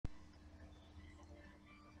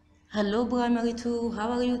Hello Primary 2, how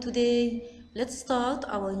are you today? Let's start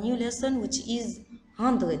our new lesson, which is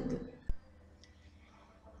 100.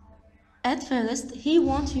 At first, he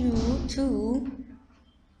wants you to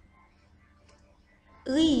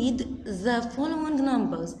read the following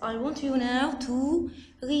numbers. I want you now to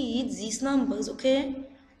read these numbers, okay?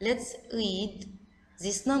 Let's read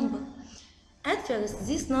this number. At first,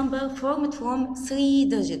 this number formed from 3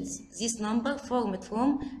 digits. This number formed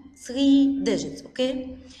from 3 digits,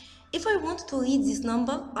 okay? If I want to read this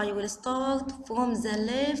number, I will start from the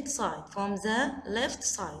left side. From the left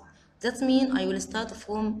side. That means I will start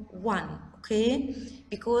from 1, okay?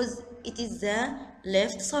 Because it is the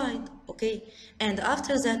left side, okay? And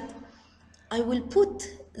after that, I will put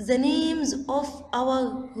the names of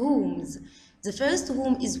our rooms. The first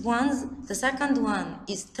room is ones, the second one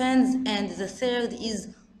is tens, and the third is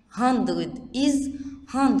hundred.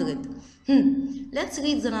 Let's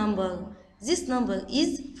read the number. This number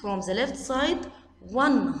is from the left side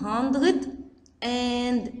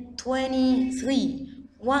 123.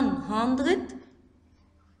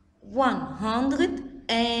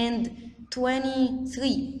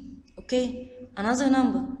 123. Okay, another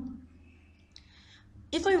number.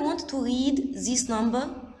 If I want to read this number,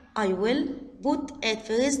 I will put at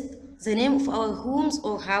first the name of our homes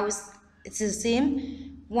or house. It's the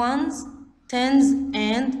same, ones, tens,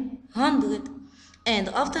 and hundred. And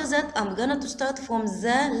after that, I'm gonna to start from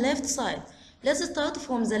the left side. Let's start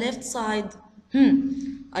from the left side.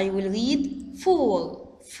 I will read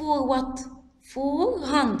 4. 4 what?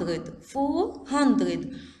 400.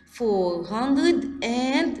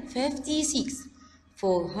 456.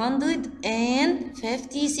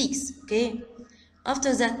 456. Okay.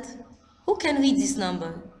 After that, who can read this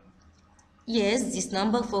number? Yes, this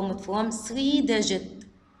number formed from 3 digits.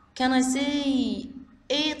 Can I say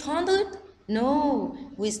 800? No,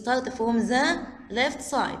 we start from the left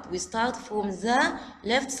side.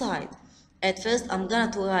 At first, I'm gonna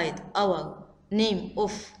to write our name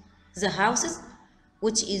of the houses,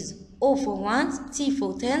 which is O for ones, T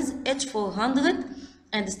for tens, H for hundred,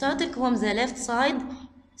 and starting from the left side,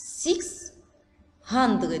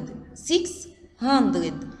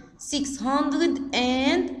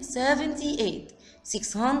 678.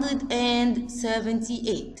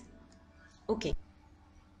 678. Okay.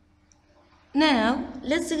 Now,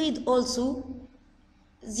 let's read also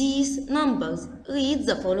these numbers. Read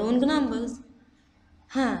the following numbers.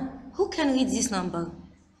 Who can read this number?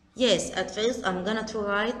 Yes, at first I'm gonna to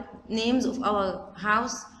write names of our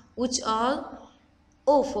house, which are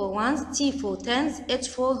O for ones, T for tens, H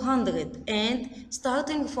for hundred, and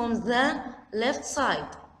starting from the left side.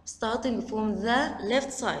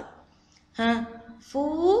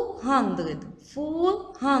 400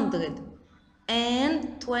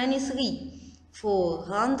 and 23.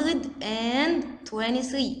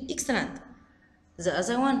 423. Excellent. The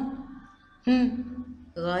other one.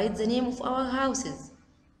 Write the name of our houses.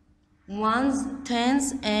 Ones,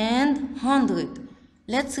 tens, and hundred.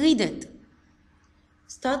 Let's read it.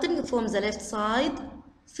 Starting from the left side,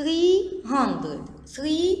 300.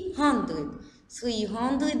 322.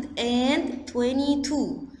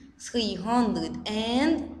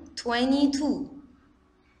 322.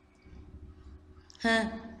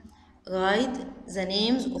 Write the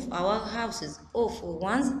names of our houses. O for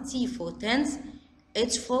ones, T for tens,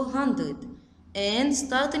 H for hundred. And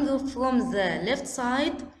starting from the left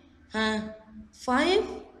side,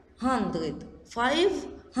 500.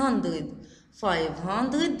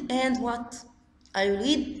 500 and what? I will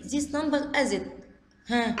read this number as it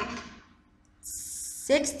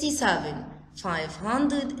 67.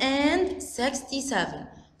 567.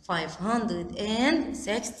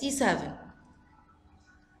 567.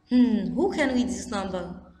 Who can read this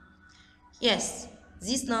number? Yes,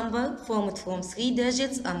 this number formed from 3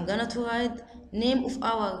 digits. I'm gonna to write name of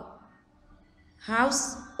our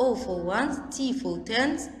house. O for ones, T for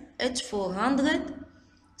tens, H for hundred.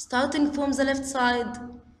 Starting from the left side,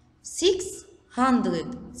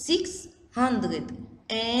 600.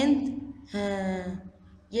 And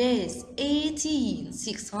yes, 18.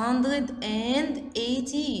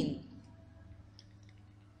 618.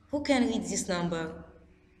 Who can read this number?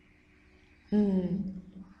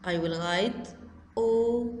 I will write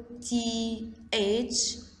O-T-H,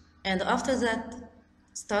 and after that,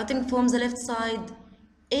 starting from the left side,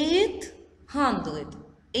 800.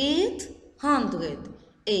 800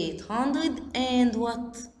 and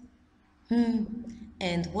what?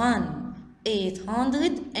 And 1.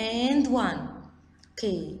 801.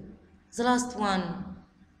 Okay, the last one.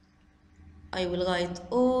 I will write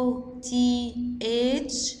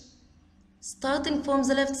O-T-H. Starting from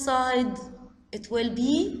the left side, it will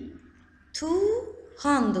be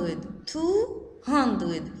 200,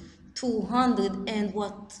 200, 200 and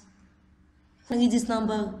what? Read this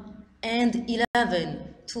number and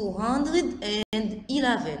 11,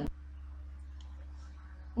 211.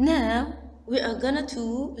 Now we are gonna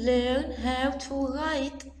to learn how to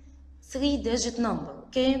write 3-digit number,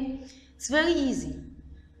 okay? It's very easy.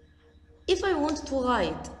 If I want to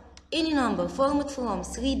write any number formed from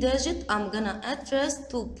 3-digit, I'm gonna at first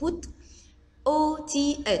to put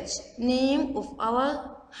OTH, name of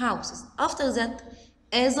our houses. After that,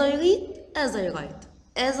 as I read, as I write.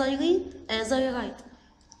 As I read, as I write.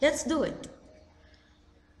 Let's do it.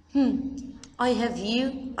 I have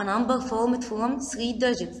here a number formed from 3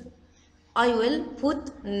 digits. I will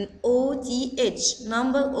put OTH,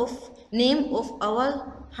 number of name of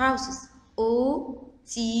our houses.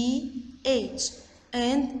 OTH.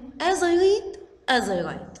 And as I read, as I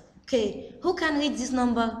write. Okay, who can read this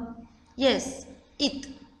number? Yes, it.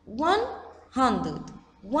 100.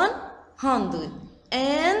 123.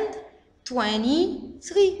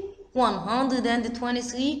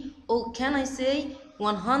 123, or can I say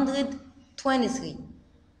 123?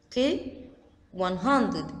 Okay,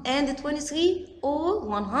 123 or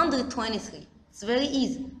 123. It's very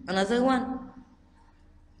easy. Another one.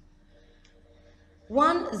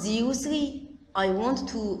 103. I want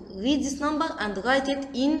to read this number and write it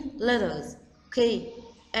in letters. Okay,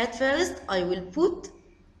 at first I will put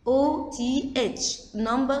OTH,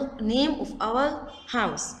 number, name of our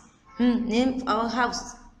house. Name of our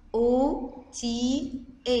house. OTH.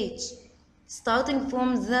 Starting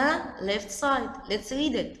from the left side. Let's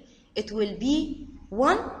read it. It will be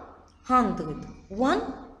 100,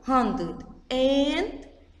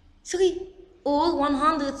 103, or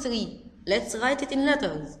 103. Let's write it in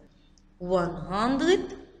letters.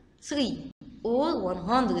 103 or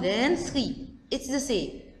 103. It's the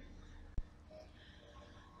same.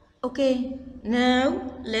 Okay, now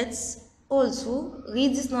let's also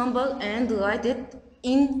read this number and write it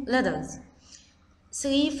in letters.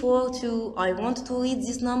 342. I want to read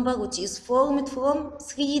this number which is formed from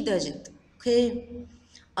 3 digits. Okay,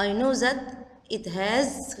 I know that it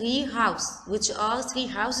has 3 houses, which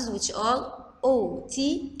are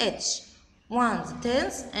OTH. Ones,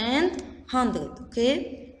 tens, and 100.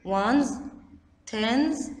 Okay, ones,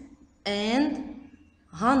 tens, and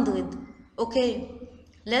 100. Okay,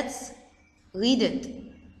 let's read it.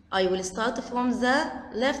 I will start from the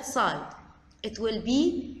left side. It will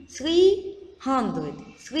be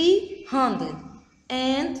 300,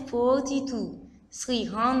 342,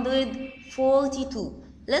 342.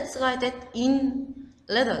 Let's write it in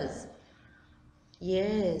letters.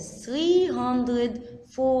 Yes,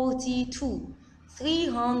 342,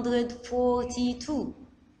 342.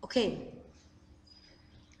 Okay,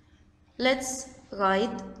 let's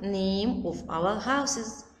write name of our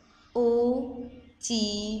houses. OTH,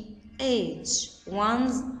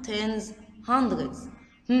 ones, tens, hundreds.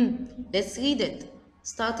 Let's read it.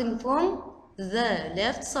 Starting from the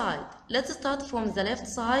left side. Let's start from the left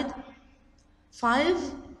side.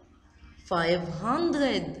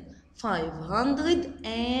 500,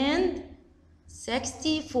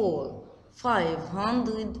 564,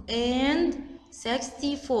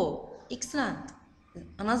 564. Excellent.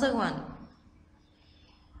 Another one.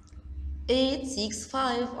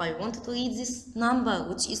 865. I want to read this number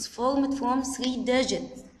which is formed from 3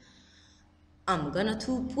 digits. I'm gonna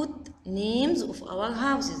to put names of our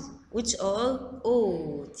houses which are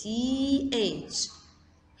OTH.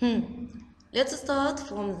 Let's start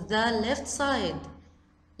from the left side.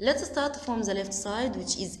 Let's start from the left side,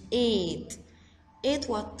 which is 8. 8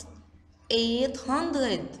 what?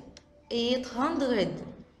 800. 800.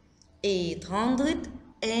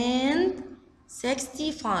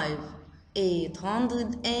 865.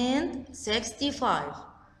 865.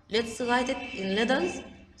 Let's write it in letters.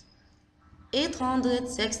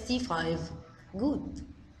 865. Good.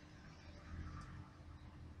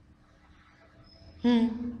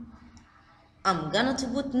 I'm gonna to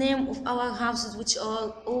put name of our houses which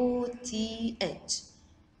are OTH.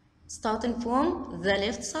 Starting from the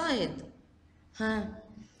left side.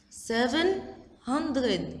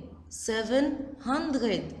 700,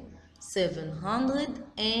 700,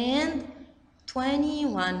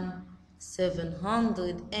 721,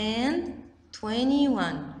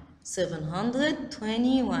 721,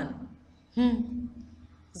 721.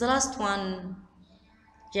 The last one.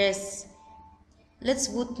 Yes. Let's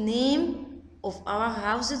put name of our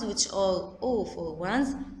houses which are O for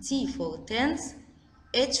ones, T for tens,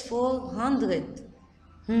 H for 100.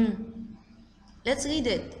 Let's read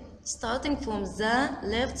it. Starting from the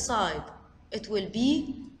left side, it will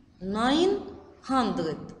be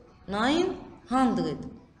 900, 900,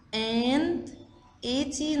 and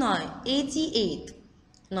 89, 88,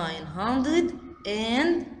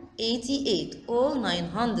 988, or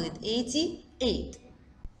 988.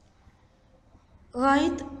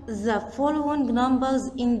 Write the following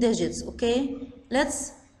numbers in digits, okay?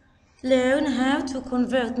 Let's learn how to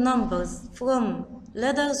convert numbers from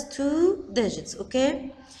letters to digits,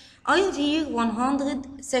 okay? I have here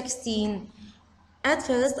 116. At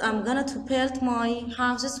first, I'm gonna to build my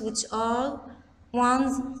houses, which are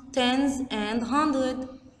ones, tens, and hundred.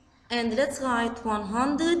 And let's write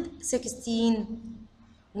 116.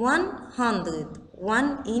 100,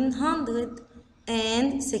 1 in 100,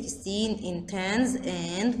 and 16 in tens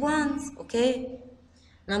and ones, okay?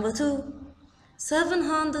 Number 2,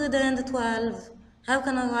 712. How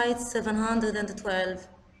can I write 712?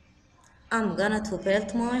 I'm gonna to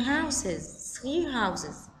build my houses, 3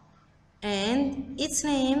 houses, and its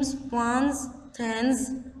names ones,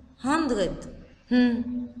 tens, 100.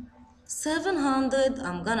 700,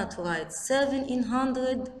 I'm gonna to write 7 in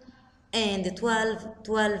 100, and 12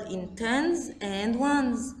 in tens and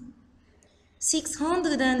ones.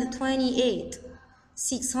 628,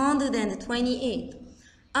 628.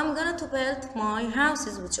 I'm gonna to build my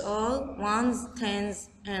houses, which are ones, tens,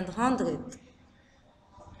 and 100,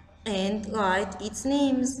 and write its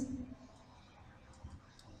names.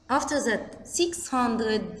 After that,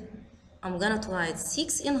 600, I'm gonna to write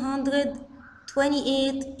 6 in 100,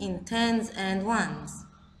 28 in tens and ones.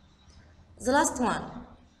 The last one,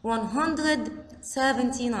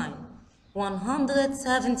 179,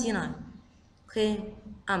 179. Okay,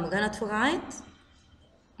 I'm gonna to write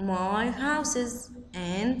my houses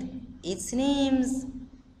and its names.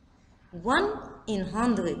 1 in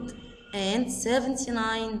 100 and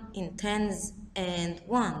 79 in tens and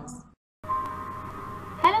ones.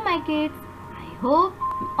 Hello my kids, I hope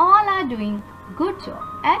you all are doing good job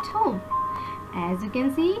at home. As you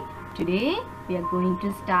can see, today we are going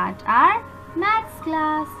to start our maths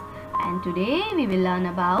class, and today we will learn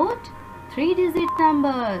about 3-digit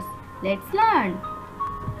numbers. Let's learn.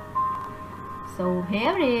 So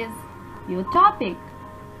here is your topic,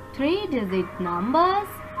 3-digit numbers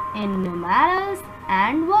in numerals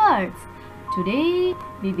and words. Today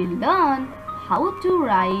we will learn how to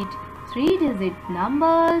write 3-digit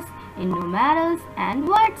numbers in numerals and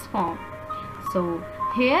words form. So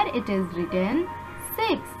here it is written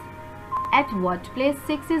 6. At what place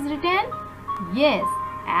 6 is written? Yes,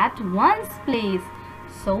 at ones place.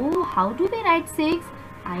 So how do we write 6?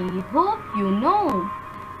 I hope you know.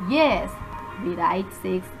 Yes, we write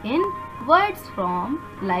 6 in words form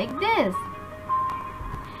like this.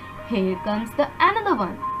 Here comes the another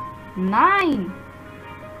one, 9.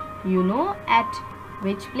 You know at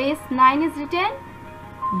which place 9 is written?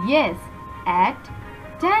 Yes, at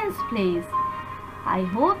tens place. I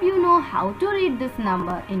hope you know how to read this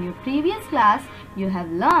number. In your previous class, you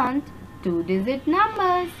have learned 2-digit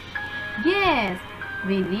numbers. Yes,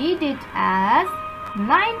 we read it as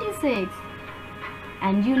 96.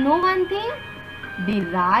 And you know one thing? We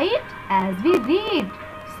write as we read.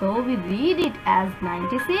 So we read it as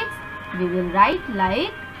 96. We will write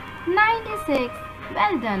like 96.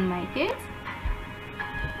 Well done, my kids.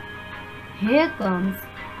 Here comes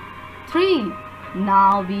 3.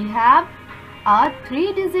 Now we have a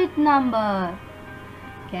 3-digit number.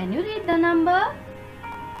 Can you read the number?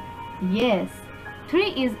 Yes,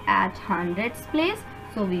 3 is at hundreds place,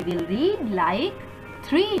 so we will read like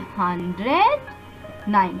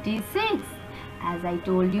 396. As I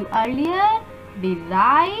told you earlier, we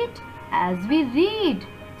write as we read.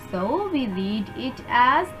 So we read it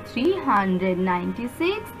as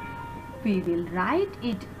 396. We will write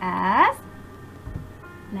it as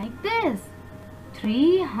like this,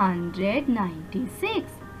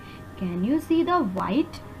 396. Can you see the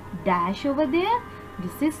white dash over there?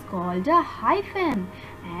 This is called a hyphen.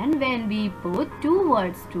 And when we put two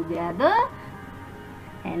words together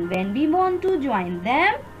and when we want to join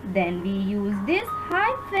them, then we use this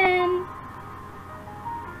hyphen.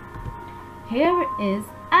 Here is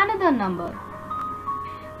another number.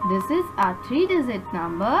 This is a 3-digit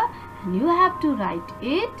number and you have to write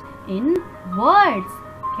it in words.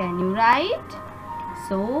 Can you write?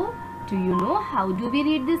 So, do you know how do we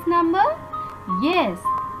read this number? Yes,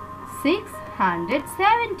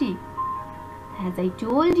 670. As I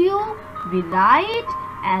told you, we write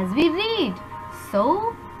as we read.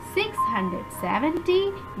 So,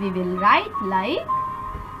 670 we will write like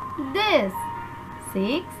this,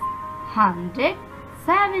 670.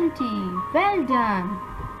 Well done.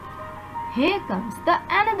 Here comes the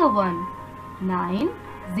another one,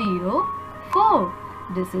 904.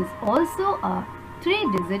 This is also a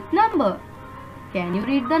 3-digit number. Can you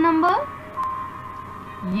read the number?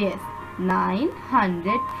 Yes,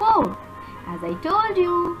 904. As I told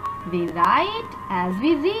you, we write as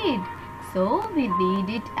we read. So we read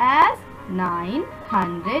it as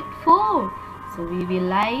 904. So we will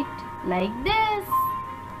write like this.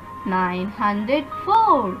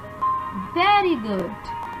 904. Very good.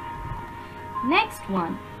 Next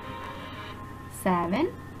one.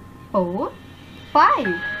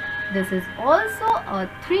 745. This is also a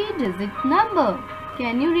 3-digit number.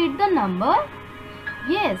 Can you read the number?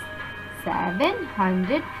 Yes,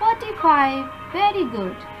 745. Very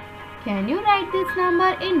good. Can you write this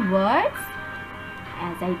number in words?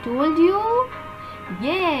 As I told you,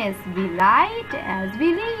 yes, we write as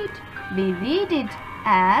we read. We read it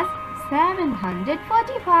as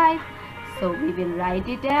 745. So we will write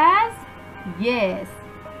it as, yes,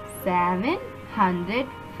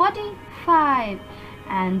 745.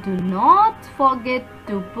 And do not forget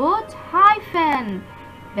to put hyphen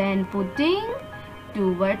when putting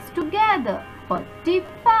two words together.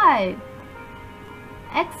 45.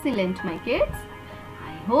 Excellent, my kids.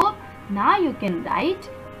 I hope now you can write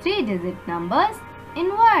 3-digit numbers in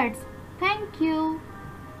words. Thank you.